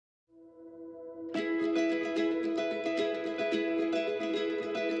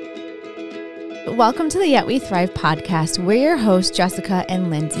welcome to the Yet We Thrive podcast. We're your hosts, Jessica and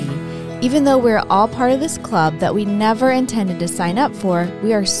Lindsay. Even though we're all part of this club that we never intended to sign up for,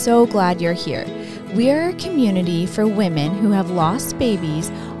 we are so glad you're here. We are a community for women who have lost babies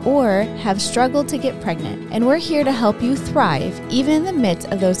or have struggled to get pregnant, and we're here to help you thrive even in the midst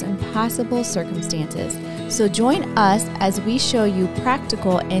of those impossible circumstances. So join us as we show you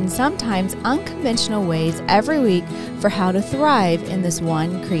practical and sometimes unconventional ways every week for how to thrive in this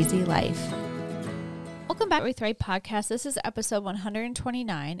one crazy life. Welcome back to We Thrive podcast. This is episode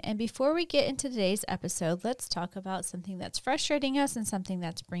 129. And before we get into today's episode, let's talk about something that's frustrating us and something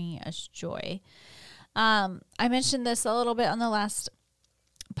that's bringing us joy. I mentioned this a little bit on the last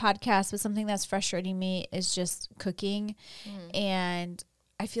podcast, but something that's frustrating me is just cooking. And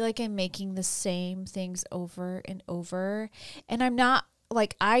I feel like I'm making the same things over and over. And I'm not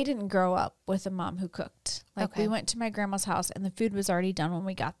like, I didn't grow up with a mom who cooked. Like we went to my grandma's house and the food was already done when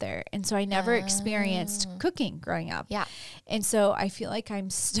we got there. And so I never experienced cooking growing up. Yeah. And so I feel like I'm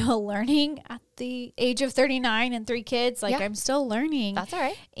still learning at the age of 39 and 3 kids. Like I'm still learning. That's all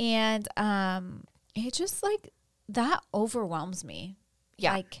right. And it just like, that overwhelms me.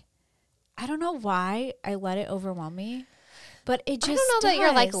 Yeah. Like, I don't know why I let it overwhelm me. But it just I don't know that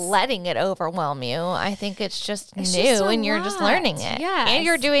you're like letting it overwhelm you. I think it's just new and you're just learning it. Yeah. And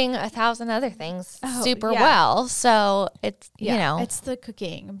you're doing 1,000 other things super well. So it's, you know. It's the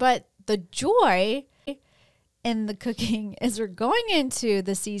cooking. But the joy in the cooking is we're going into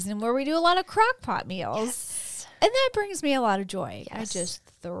the season where we do a lot of crock pot meals. Yes. And that brings me a lot of joy. Yes. I just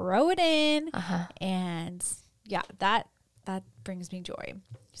throw it in and that brings me joy.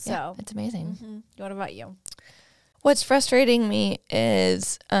 So it's amazing. What about you? What's frustrating me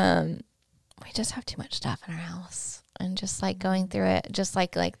is we just have too much stuff in our house, and just like going through it, just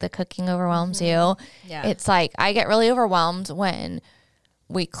like the cooking overwhelms you. Yeah. It's like I get really overwhelmed when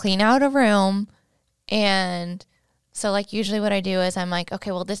we clean out a room, and so like usually what I do is I'm like, okay,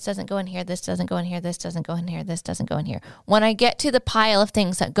 well this doesn't go in here, this doesn't go in here, this doesn't go in here, this doesn't go in here. When I get to the pile of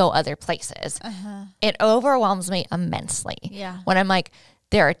things that go other places, it overwhelms me immensely. Yeah. When I'm like,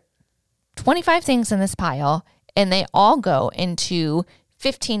 there are 25 things in this pile, and they all go into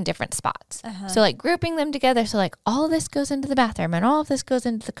 15 different spots. So like grouping them together. So like all of this goes into the bathroom, and all of this goes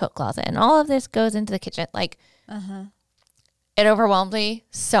into the coat closet, and all of this goes into the kitchen. Like it overwhelmed me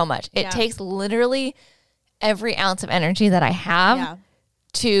so much. It takes literally every ounce of energy that I have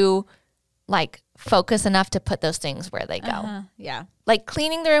to like focus enough to put those things where they go. Yeah. Like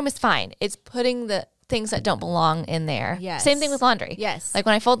cleaning the room is fine. It's putting the things that don't belong in there. Yes. Same thing with laundry. Yes. Like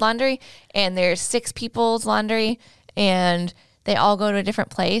when I fold laundry and there's 6 people's laundry and they all go to a different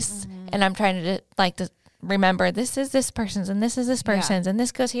place, and I'm trying to remember this is this person's and this is this person's and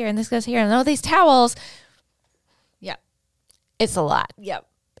this goes here and this goes here and all these towels. Yeah. It's a lot. Yep.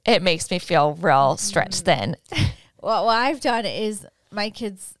 It makes me feel real stretched thin. Well, what I've done is my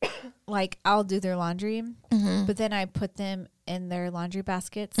kids, like I'll do their laundry, but then I put them in their laundry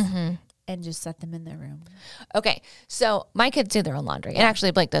baskets and just set them in their room. Okay. So my kids do their own laundry. And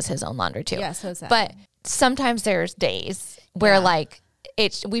actually Blake does his own laundry too. Yeah, so is that. But sometimes there's days where like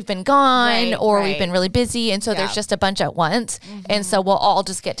we've been gone or we've been really busy. And so there's just a bunch at once. And so we'll all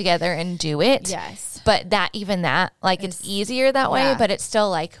just get together and do it. Yes. But it's easier that way. But it's still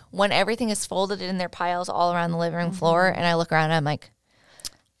like when everything is folded in their piles all around the living room floor, and I look around and I'm like,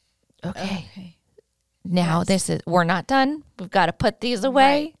 okay. Now we're not done. We've got to put these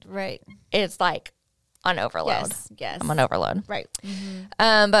away. Right. It's like on overload. Yes. I'm on overload. Right.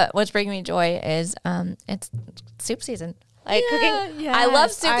 But what's bringing me joy is it's soup season. Like cooking. Yes. I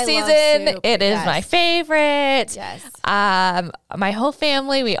love soup season. Love soup. It is my favorite. Yes. My whole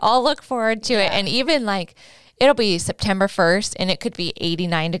family, we all look forward to it. And even like it'll be September 1st and it could be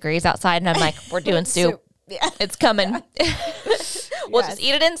 89 degrees outside, and I'm like, we're doing soup. Yeah. It's coming. We'll just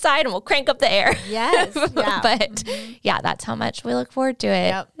eat it inside and we'll crank up the air. Yes. Yeah. But that's how much we look forward to it.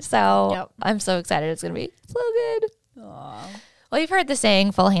 Yep. So I'm so excited. It's going to be so good. Aww. Well, you've heard the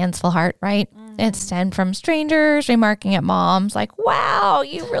saying, full hands, full heart, right? It's stemmed from strangers remarking at moms like, wow,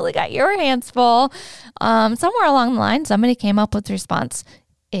 you really got your hands full. Somewhere along the line, somebody came up with the response,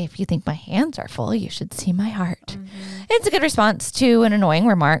 if you think my hands are full, you should see my heart. It's a good response to an annoying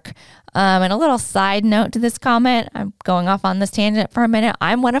remark. And a little side note to this comment, I'm going off on this tangent for a minute.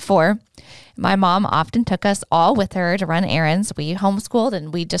 I'm one of 4. My mom often took us all with her to run errands. We homeschooled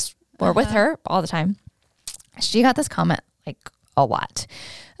and we just were with her all the time. She got this comment like a lot.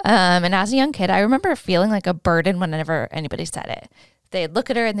 And as a young kid, I remember feeling like a burden whenever anybody said it. They'd look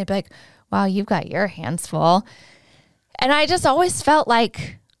at her and they'd be like, wow, you've got your hands full. And I just always felt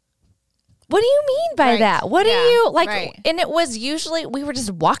like, what do you mean by that? What do you like? And it was usually, we were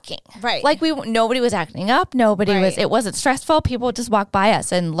just walking. Right. Like nobody was acting up. It wasn't stressful. People would just walk by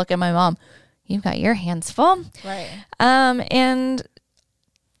us and look at my mom. You've got your hands full. Right. And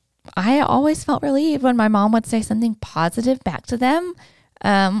I always felt relieved when my mom would say something positive back to them.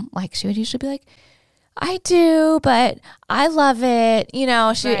 Like she would usually be like, I do, but I love it.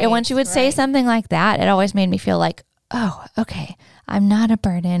 And when she would say something like that, it always made me feel like, oh, okay, I'm not a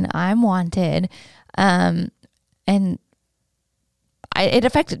burden. I'm wanted. And it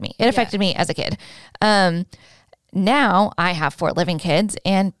affected me. It affected me as a kid. Now I have 4 living kids,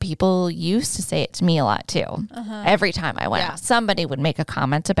 and people used to say it to me a lot too. Every time I went out, somebody would make a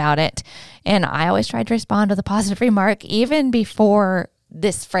comment about it. And I always tried to respond with a positive remark, even before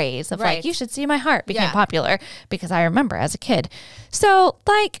this phrase of like, you should see my heart became popular, because I remember as a kid. So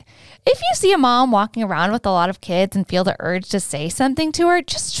like, if you see a mom walking around with a lot of kids and feel the urge to say something to her,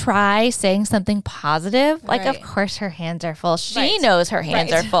 just try saying something positive. Like, of course her hands are full. She knows her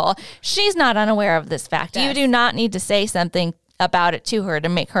hands are full. She's not unaware of this fact. You do not need to say something about it to her to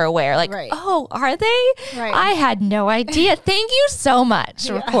make her aware. Like, oh, are they? I had no idea. Thank you so much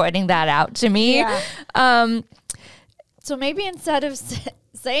for pointing that out to me. So maybe instead of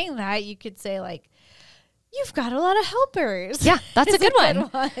saying that, you could say like, you've got a lot of helpers. Yeah, that's a good one.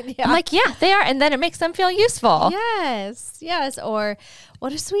 Yeah. I'm like, yeah, they are. And then it makes them feel useful. Yes. Or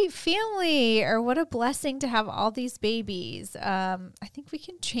what a sweet family, or what a blessing to have all these babies. I think we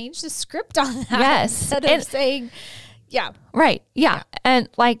can change the script on that. Yes. Instead of saying, Right. Yeah. And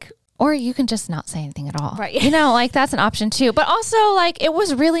like, or you can just not say anything at all. Right. Like that's an option too. But also like, it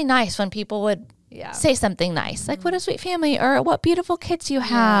was really nice when people would say something nice, like what a sweet family, or what beautiful kids you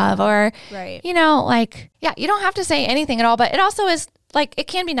have, or, like, you don't have to say anything at all, but it also is like, it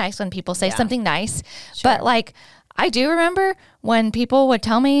can be nice when people say something nice, but like, I do remember when people would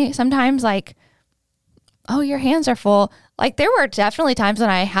tell me sometimes like, oh, your hands are full. Like there were definitely times when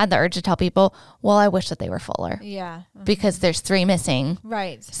I had the urge to tell people, well, I wish that they were fuller. Because there's 3 missing.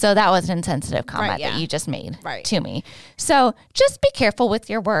 So that was an insensitive comment that you just made to me. So just be careful with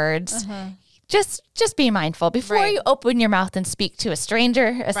your words. Just be mindful before you open your mouth and speak to a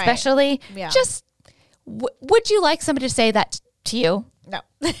stranger, especially. Just, would you like somebody to say that to you? No.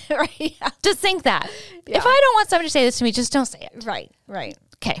 Just think that. If I don't want somebody to say this to me, just don't say it. Right.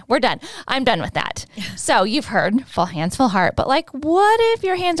 Okay, we're done. I'm done with that. So you've heard full hands, full heart. But like, what if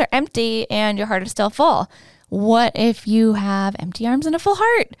your hands are empty and your heart is still full? What if you have empty arms and a full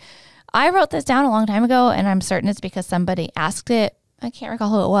heart? I wrote this down a long time ago, and I'm certain it's because somebody asked it. I can't recall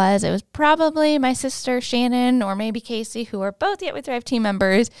who it was. It was probably my sister Shannon, or maybe Casey, who are both Yet We Thrive team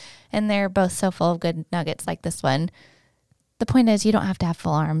members, and they're both so full of good nuggets like this one. The point is, you don't have to have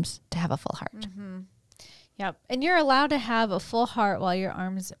full arms to have a full heart. Yep. And you're allowed to have a full heart while your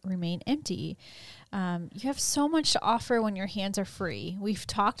arms remain empty. You have so much to offer when your hands are free. We've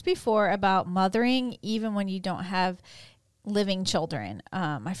talked before about mothering even when you don't have living children.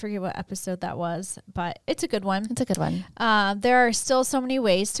 I forget what episode that was, but it's a good one. There are still so many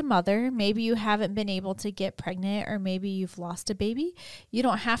ways to mother. Maybe you haven't been able to get pregnant, or maybe you've lost a baby. You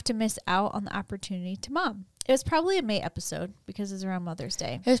don't have to miss out on the opportunity to mom. It was probably a May episode because it's around Mother's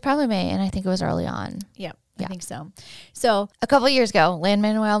Day. It was probably May, and I think it was early on. Yep. I think so. So a couple of years ago,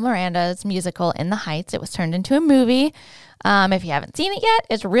 Lin-Manuel Miranda's musical In the Heights, it was turned into a movie. If you haven't seen it yet,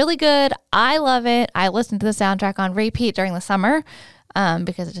 it's really good. I love it. I listen to the soundtrack on repeat during the summer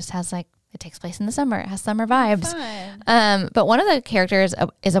because it just has it takes place in the summer. It has summer vibes. But one of the characters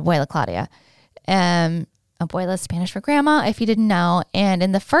is Abuela Claudia. Abuela is Spanish for grandma, if you didn't know. And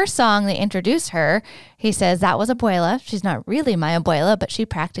in the first song they introduce her, he says, that was Abuela. She's not really my Abuela, but she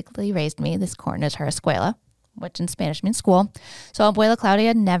practically raised me. This corn is her escuela, which in Spanish means school. So Abuela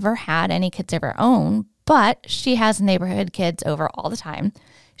Claudia never had any kids of her own, but she has neighborhood kids over all the time.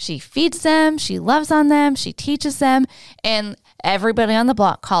 She feeds them, she loves on them, she teaches them, and everybody on the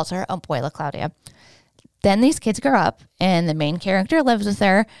block calls her Abuela Claudia. Then these kids grow up, and the main character lives with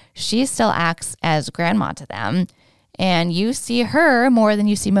her. She still acts as grandma to them, and you see her more than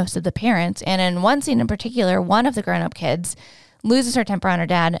you see most of the parents. And in one scene in particular, one of the grown-up kids loses her temper on her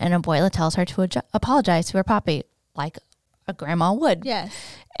dad, and Abuela tells her to apologize to her papi, like a grandma would. Yes.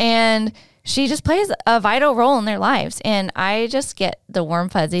 And she just plays a vital role in their lives. And I just get the warm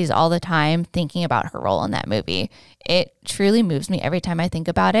fuzzies all the time thinking about her role in that movie. It truly moves me every time I think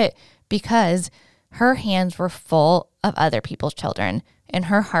about it, because her hands were full of other people's children, and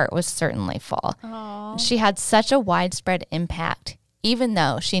her heart was certainly full. Aww. She had such a widespread impact even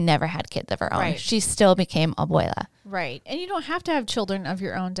though she never had kids of her own. Right. She still became abuela. Right. And you don't have to have children of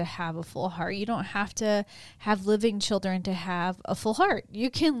your own to have a full heart. You don't have to have living children to have a full heart. You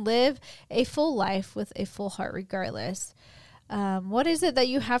can live a full life with a full heart regardless. What is it that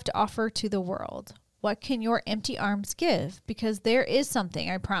you have to offer to the world? What can your empty arms give? Because there is something,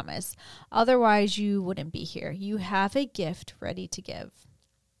 I promise. Otherwise, you wouldn't be here. You have a gift ready to give.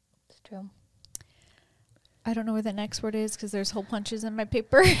 It's true. I don't know where the next word is because there's hole punches in my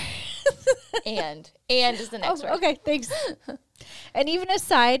paper. And is the next word. Okay, thanks. And even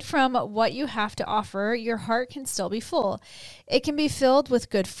aside from what you have to offer, your heart can still be full. It can be filled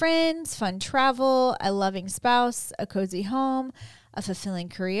with good friends, fun travel, a loving spouse, a cozy home, a fulfilling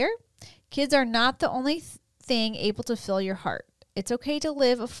career. Kids are not the only thing able to fill your heart. It's okay to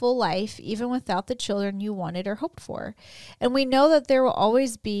live a full life even without the children you wanted or hoped for. And we know that there will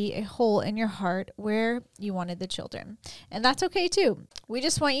always be a hole in your heart where you wanted the children. And that's okay too. We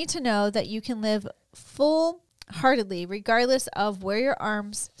just want you to know that you can live full-heartedly regardless of where your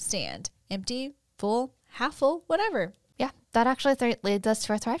arms stand. Empty, full, half full, whatever. Yeah, that actually leads us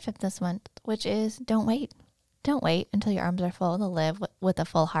to our Thrive tip this month, which is don't wait. Don't wait until your arms are full to live with a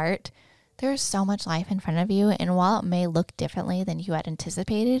full heart. There's so much life in front of you, and while it may look differently than you had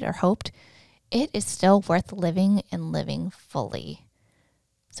anticipated or hoped, it is still worth living and living fully.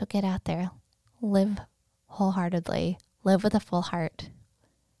 So get out there, live wholeheartedly, live with a full heart.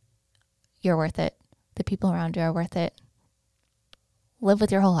 You're worth it. The people around you are worth it. Live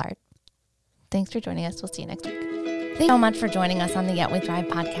with your whole heart. Thanks for joining us. We'll see you next week. Thanks so much for joining us on the Yet We Thrive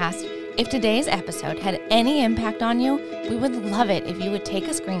podcast. If today's episode had any impact on you, we would love it if you would take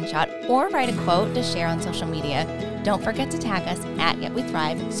a screenshot or write a quote to share on social media. Don't forget to tag us at Yet We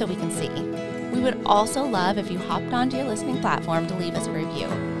Thrive so we can see. We would also love if you hopped onto your listening platform to leave us a review.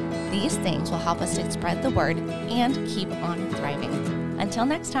 These things will help us to spread the word and keep on thriving. Until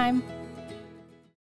next time.